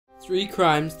3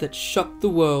 crimes that shocked the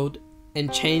world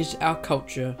and changed our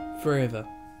culture forever.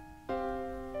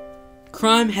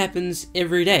 Crime happens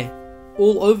every day,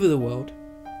 all over the world.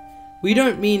 We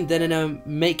don't mean that in a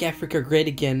make Africa great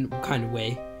again kind of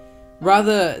way.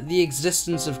 Rather, the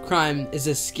existence of crime is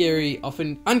a scary,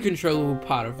 often uncontrollable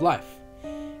part of life.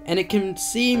 And it can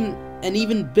seem an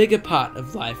even bigger part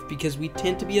of life because we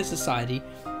tend to be a society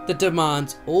that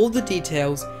demands all the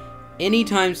details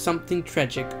anytime something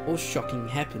tragic or shocking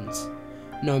happens.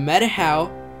 No matter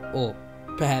how, or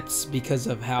perhaps because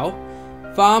of how,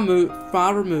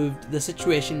 far removed the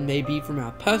situation may be from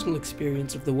our personal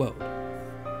experience of the world.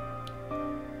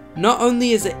 Not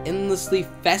only is it endlessly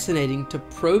fascinating to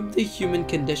probe the human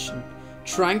condition,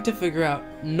 trying to figure out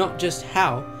not just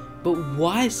how, but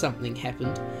why something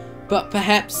happened, but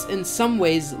perhaps in some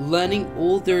ways learning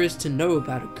all there is to know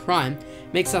about a crime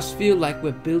makes us feel like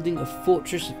we're building a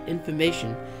fortress of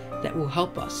information that will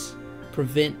help us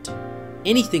prevent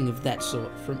anything of that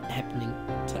sort from happening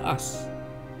to us.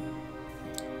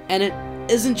 And it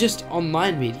isn't just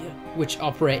online media, which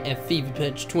operate at fever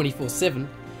pitch 24/7,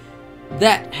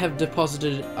 that have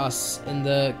deposited us in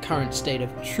the current state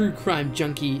of true crime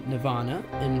junkie nirvana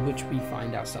in which we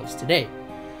find ourselves today.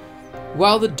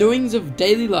 While the doings of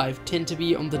daily life tend to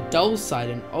be on the dull side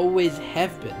and always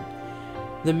have been,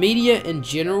 the media in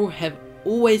general have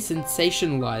always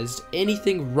sensationalized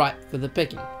anything ripe for the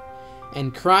picking,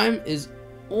 and crime is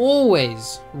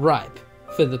always ripe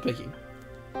for the picking.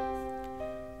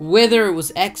 Whether it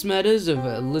was axe murders of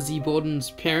Lizzie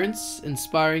Borden's parents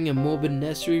inspiring a morbid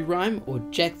nursery rhyme, or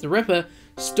Jack the Ripper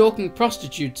stalking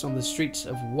prostitutes on the streets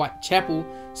of Whitechapel,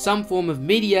 some form of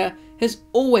media has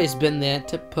always been there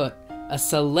to put a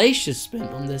salacious spin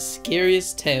on the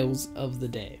scariest tales of the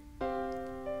day.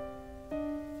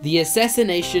 The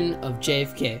assassination of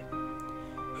JFK.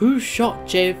 Who shot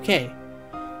JFK?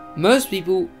 Most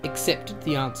people accepted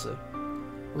the answer.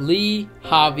 Lee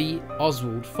Harvey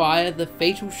Oswald fired the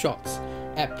fatal shots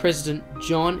at President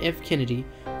John F. Kennedy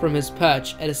from his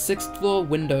perch at a 6th floor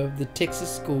window of the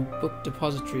Texas School Book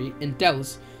Depository in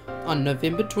Dallas on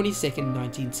November 22,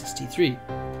 1963.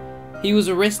 He was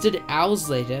arrested hours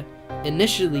later,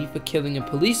 initially for killing a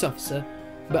police officer,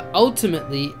 but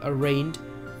ultimately arraigned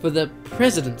for the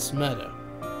president's murder.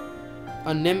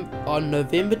 On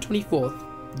November 24th,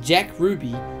 Jack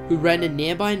Ruby, who ran a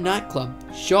nearby nightclub,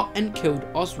 shot and killed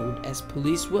Oswald as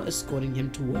police were escorting him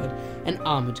toward an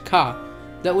armored car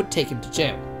that would take him to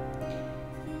jail.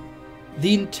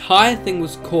 The entire thing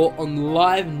was caught on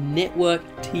live network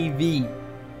TV.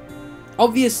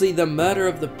 Obviously, the murder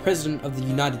of the President of the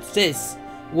United States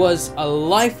was a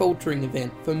life-altering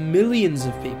event for millions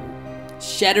of people,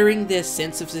 shattering their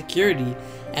sense of security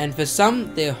and for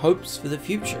some, their hopes for the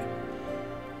future.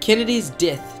 Kennedy's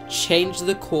death changed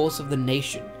the course of the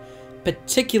nation,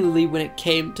 particularly when it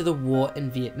came to the war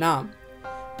in Vietnam.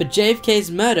 But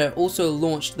JFK's murder also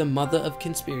launched the mother of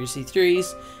conspiracy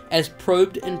theories, as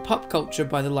probed in pop culture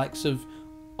by the likes of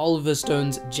Oliver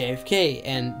Stone's JFK,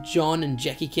 and John and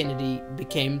Jackie Kennedy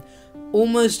became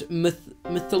almost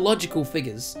mythological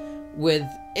figures, with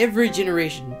every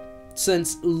generation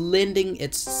since lending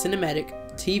its cinematic,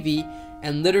 TV,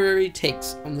 and literary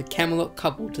takes on the Camelot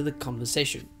couple to the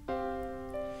conversation.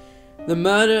 The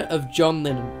murder of John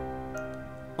Lennon.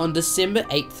 On December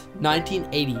 8,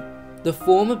 1980, the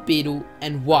former Beatle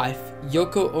and wife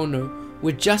Yoko Ono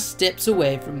were just steps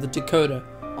away from the Dakota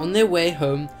on their way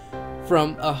home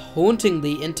from a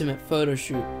hauntingly intimate photo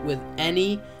shoot with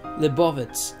Annie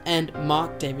Leibovitz, and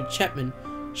Mark David Chapman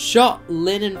shot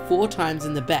Lennon 4 times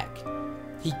in the back.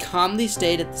 He calmly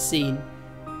stayed at the scene,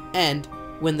 and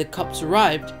when the cops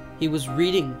arrived, he was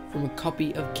reading from a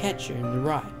copy of Catcher in the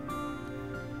Rye.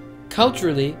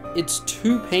 Culturally, it's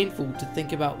too painful to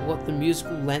think about what the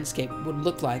musical landscape would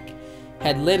look like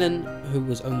had Lennon, who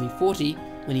was only 40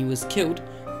 when he was killed,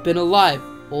 been alive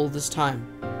all this time.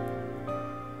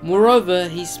 Moreover,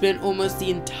 he spent almost the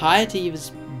entirety of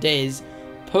his days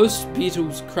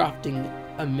post-Beatles crafting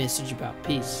a message about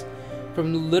peace,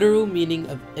 from the literal meaning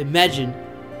of imagine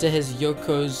to his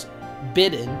Yoko's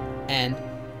bed in, and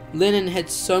Lennon had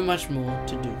so much more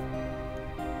to do.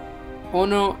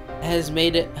 Ono has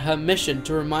made it her mission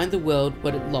to remind the world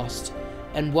what it lost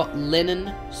and what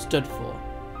Lennon stood for,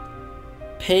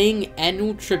 paying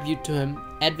annual tribute to him,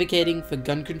 advocating for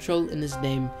gun control in his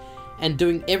name, and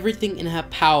doing everything in her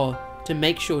power to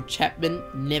make sure Chapman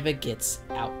never gets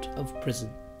out of prison.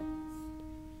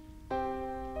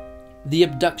 The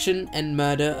abduction and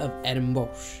murder of Adam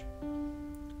Walsh.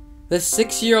 The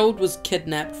 6-year-old was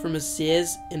kidnapped from a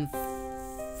Sears in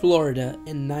Florida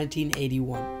in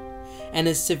 1981, and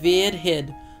his severed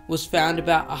head was found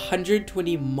about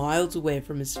 120 miles away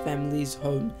from his family's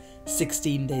home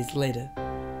 16 days later.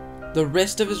 The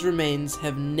rest of his remains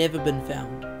have never been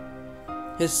found.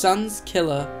 His son's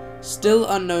killer, still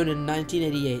unknown in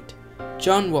 1988,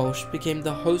 John Walsh became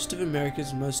the host of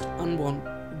America's Most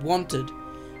Wanted,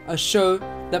 a show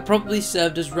that probably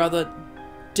served as rather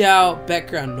dour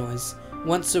background noise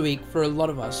once a week for a lot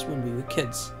of us when we were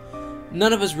kids,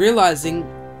 none of us realizing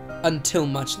until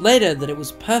much later that it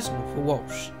was personal for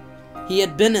Walsh. He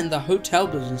had been in the hotel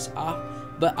business,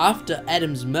 but after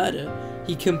Adam's murder,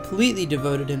 he completely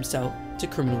devoted himself to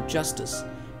criminal justice,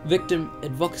 victim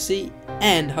advocacy,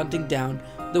 and hunting down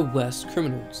the worst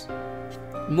criminals.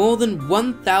 More than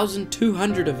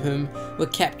 1,200 of whom were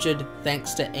captured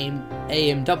thanks to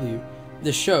AMW.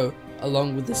 The show,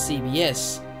 along with the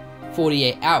CBS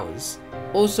 48 Hours,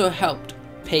 also helped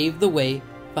pave the way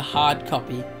for Hard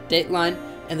Copy, Dateline,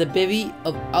 and the bevy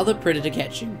of other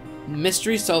predator-catching,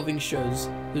 mystery-solving shows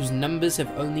whose numbers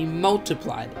have only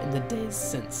multiplied in the days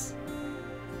since.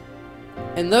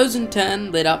 And those in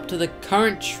turn led up to the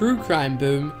current true crime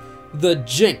boom, The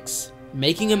Jinx,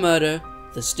 Making a Murder,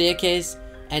 The Staircase,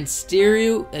 and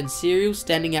Serial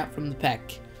standing out from the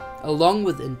pack, along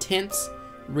with intense,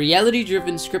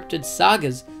 reality-driven scripted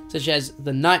sagas such as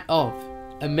The Night Of,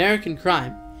 American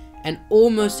Crime, and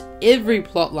almost every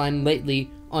plotline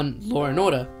lately on Law &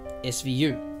 Order,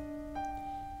 SVU.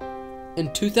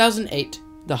 In 2008,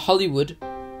 the Hollywood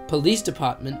Police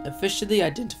Department officially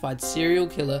identified serial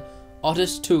killer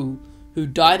Otis Toole, who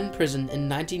died in prison in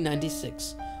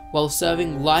 1996 while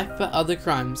serving life for other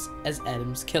crimes, as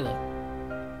Adam's killer.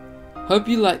 Hope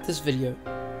you liked this video.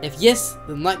 If yes,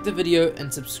 then like the video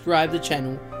and subscribe the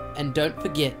channel, and don't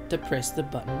forget to press the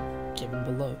button given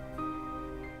below.